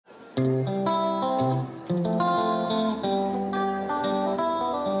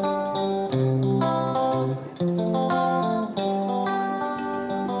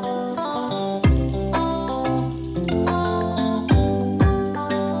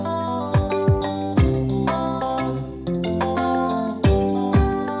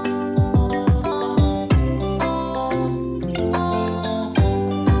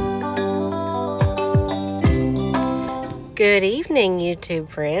Good evening, YouTube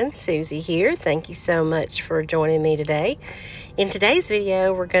friends. Susie here. Thank you so much for joining me today. In today's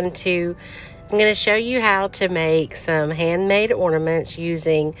video, I'm going to show you how to make some handmade ornaments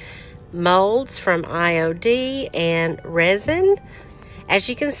using molds from IOD and resin. As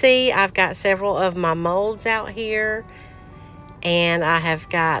you can see, I've got several of my molds out here, and I have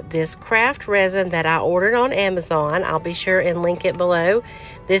got this craft resin that I ordered on Amazon. I'll be sure and link it below.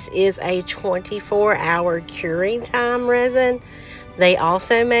 This is a 24-hour curing time resin. They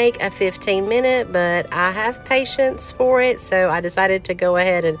also make a 15-minute, but I have patience for it, so I decided to go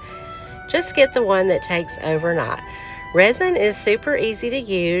ahead and just get the one that takes overnight. Resin is super easy to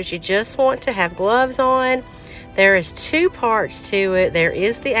use. You just want to have gloves on. There is two parts to it. There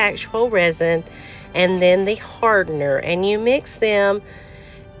is the actual resin and then the hardener, and you mix them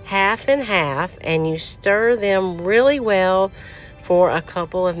half and half and you stir them really well for a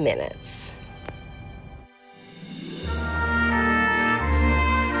couple of minutes.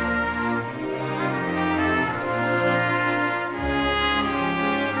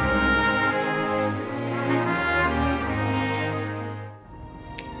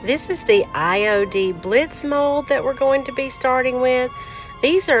 This is the IOD Blitz mold that we're going to be starting with.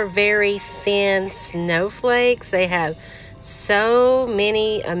 These are very thin snowflakes. They have so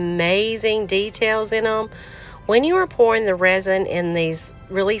many amazing details in them. When you are pouring the resin in these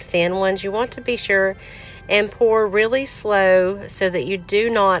really thin ones, you want to be sure and pour really slow so that you do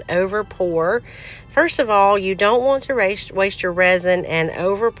not over pour. First of all, you don't want to waste your resin, and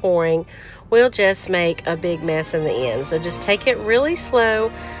over pouring will just make a big mess in the end. So just take it really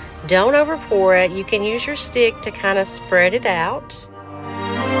slow. Don't over pour it. You can use your stick to kind of spread it out.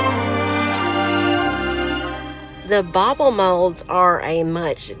 The bauble molds are a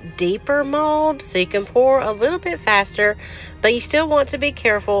much deeper mold, so you can pour a little bit faster, but you still want to be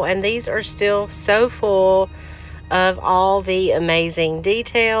careful, and these are still so full of all the amazing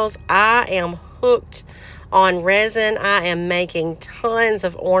details. I am hooked on resin. I am making tons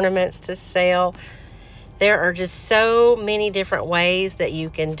of ornaments to sell. There are just so many different ways that you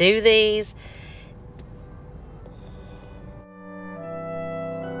can do these.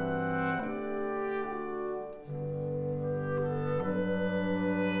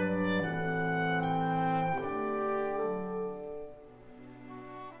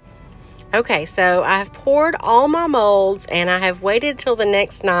 Okay, so I've poured all my molds and I have waited till the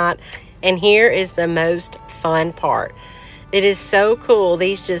next night, and here is the most fun part. It is so cool.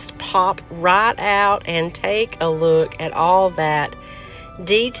 These just pop right out, and take a look at all that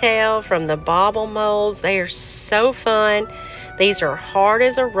detail from the bauble molds. They are so fun. These are hard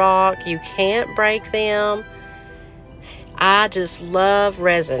as a rock. You can't break them. I just love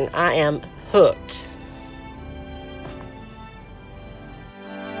resin. I am hooked.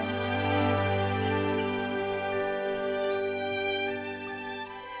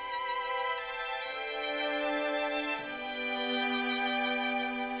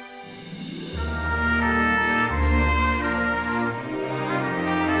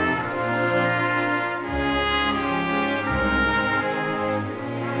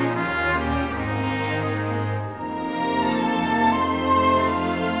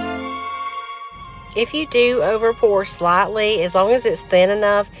 If you do over pour slightly, as long as it's thin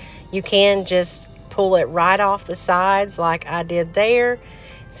enough, you can just pull it right off the sides like I did there.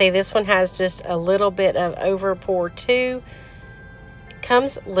 See, this one has just a little bit of over pour too. It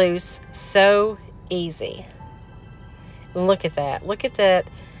comes loose so easy. And look at that. Look at that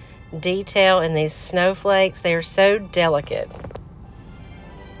detail in these snowflakes. They are so delicate.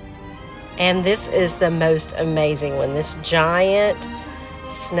 And this is the most amazing one. This giant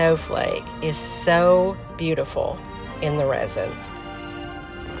snowflake is so beautiful in the resin.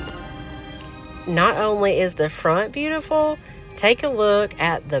 Not only is the front beautiful, take a look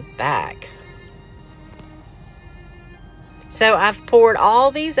at the back. So I've poured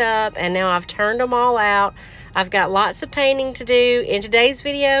all these up, and now I've turned them all out. I've got lots of painting to do. In today's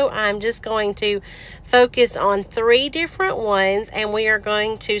video, I'm just going to focus on 3 different ones, and we are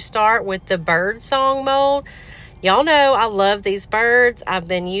going to start with the bird song mold. Y'all know I love these birds. I've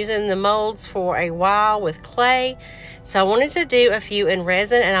been using the molds for a while with clay. So I wanted to do a few in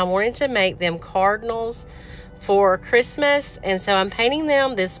resin, and I wanted to make them cardinals for Christmas. And so I'm painting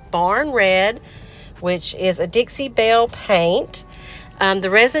them this barn red, which is a Dixie Belle paint.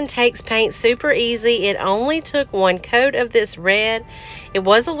 The resin takes paint super easy. It only took 1 coat of this red. It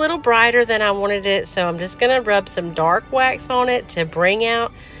was a little brighter than I wanted it, so I'm just going to rub some dark wax on it to bring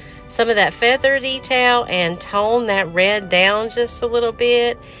out some of that feather detail and tone that red down just a little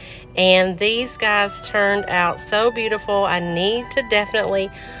bit. And these guys turned out so beautiful. I need to definitely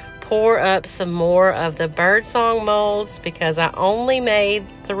pour up some more of the birdsong molds because I only made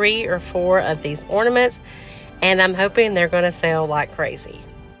 3 or 4 of these ornaments, and I'm hoping they're going to sell like crazy.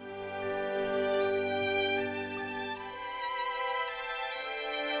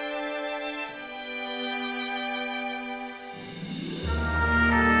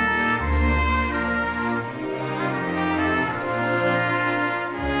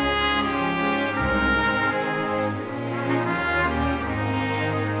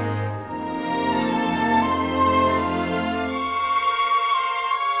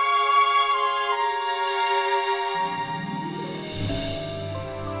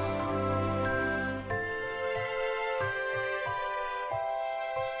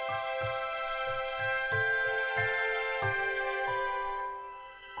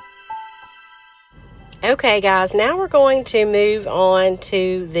 Okay guys, now we're going to move on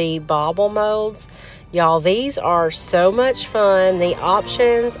to the bauble molds. Y'all, these are so much fun. The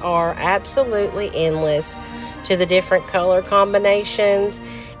options are absolutely endless to the different color combinations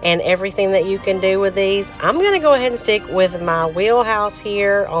and everything that you can do with these. I'm going to go ahead and stick with my wheelhouse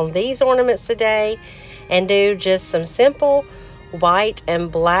here on these ornaments today and do just some simple white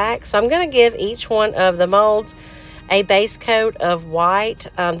and black. So I'm going to give each one of the molds a base coat of white.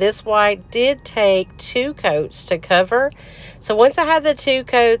 This white did take 2 coats to cover. So once I have the 2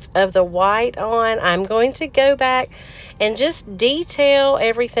 coats of the white on, I'm going to go back and just detail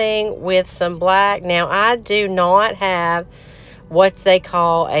everything with some black. Now, I do not have what they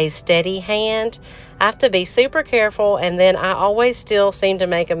call a steady hand. I have to be super careful, and then I always still seem to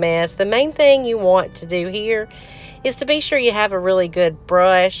make a mess. The main thing you want to do here is to be sure you have a really good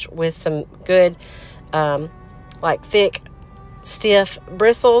brush with some good like thick, stiff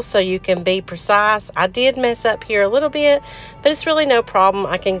bristles so you can be precise. I did mess up here a little bit, but it's really no problem.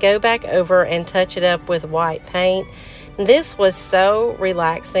 I can go back over and touch it up with white paint. This was so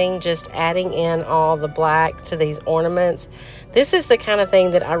relaxing, just adding in all the black to these ornaments. This is the kind of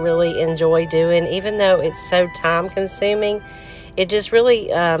thing that I really enjoy doing, even though it's so time consuming. It just really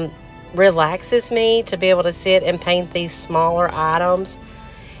relaxes me to be able to sit and paint these smaller items.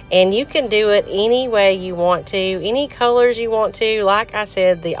 And you can do it any way you want to, any colors you want to. Like I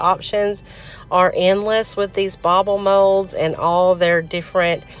said, the options are endless with these bauble molds and all their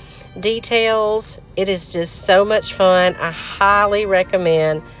different details. It is just so much fun. I highly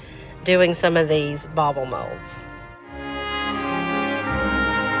recommend doing some of these bauble molds.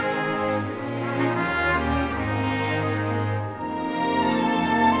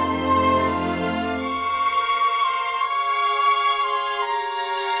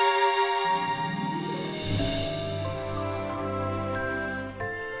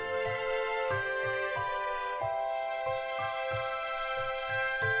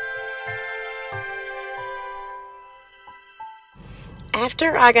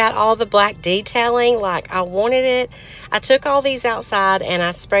 After I got all the black detailing like I wanted it, I took all these outside and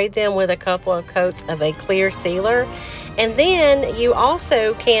I sprayed them with a couple of coats of a clear sealer. And then you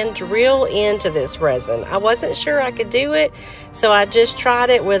also can drill into this resin. I wasn't sure I could do it, so I just tried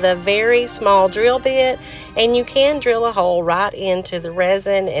it with a very small drill bit, and you can drill a hole right into the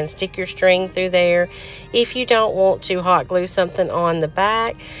resin and stick your string through there if you don't want to hot glue something on the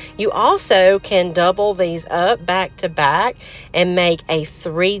back. You also can double these up back to back and make a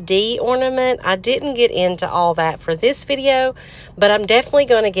 3D ornament. I didn't get into all that for this video, but I'm definitely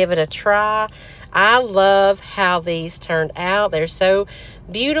going to give it a try. I love how these turned out. They're so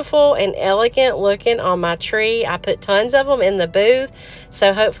beautiful and elegant looking on my tree. I put tons of them in the booth,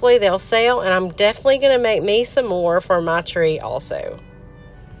 so hopefully they'll sell, and I'm definitely going to make me some more for my tree also.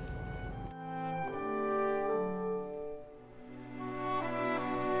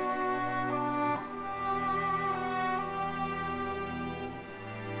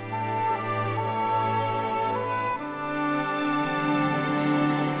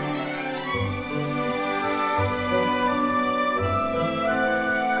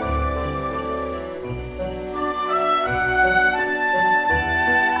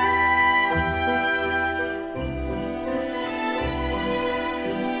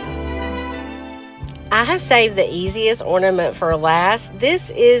 I have saved the easiest ornament for last. This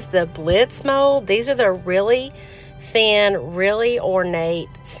is the Blitz mold. These are the really thin, really ornate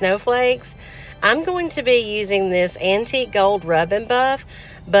snowflakes. I'm going to be using this antique gold rub and buff,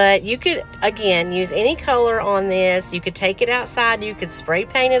 but you could, again, use any color on this. You could take it outside. You could spray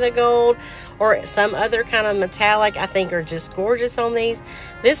paint it a gold or some other kind of metallic. I think are just gorgeous on these.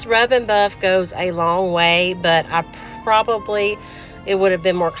 This rub and buff goes a long way, but I probably it would have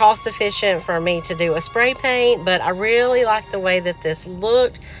been more cost efficient for me to do a spray paint, but I really like the way that this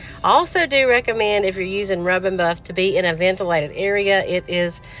looked. I also do recommend, if you're using Rub and Buff, to be in a ventilated area. It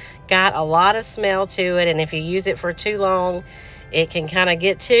is got a lot of smell to it, and if you use it for too long, it can kind of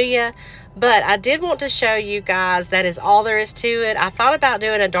get to you. But I did want to show you guys that is all there is to it. I thought about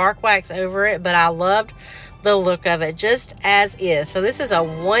doing a dark wax over it, but I loved the look of it just as is. So this is a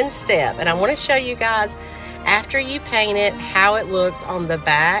one step, and I want to show you guys after you paint it how it looks on the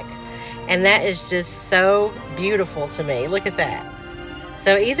back, and that is just so beautiful to me. Look at that.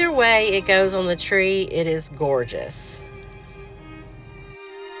 So either way it goes on the tree, it is gorgeous.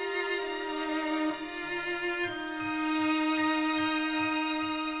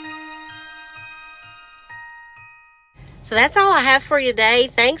 So that's all I have for you today.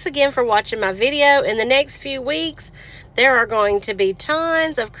 Thanks again for watching my video. In the next few weeks, there are going to be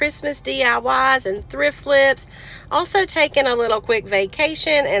tons of Christmas DIYs and thrift flips. Also taking a little quick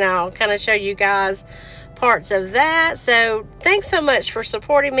vacation, and I'll kind of show you guys parts of that. So thanks so much for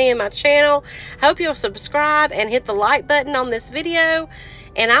supporting me and my channel. I hope you'll subscribe and hit the like button on this video,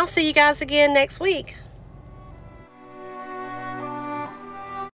 and I'll see you guys again next week.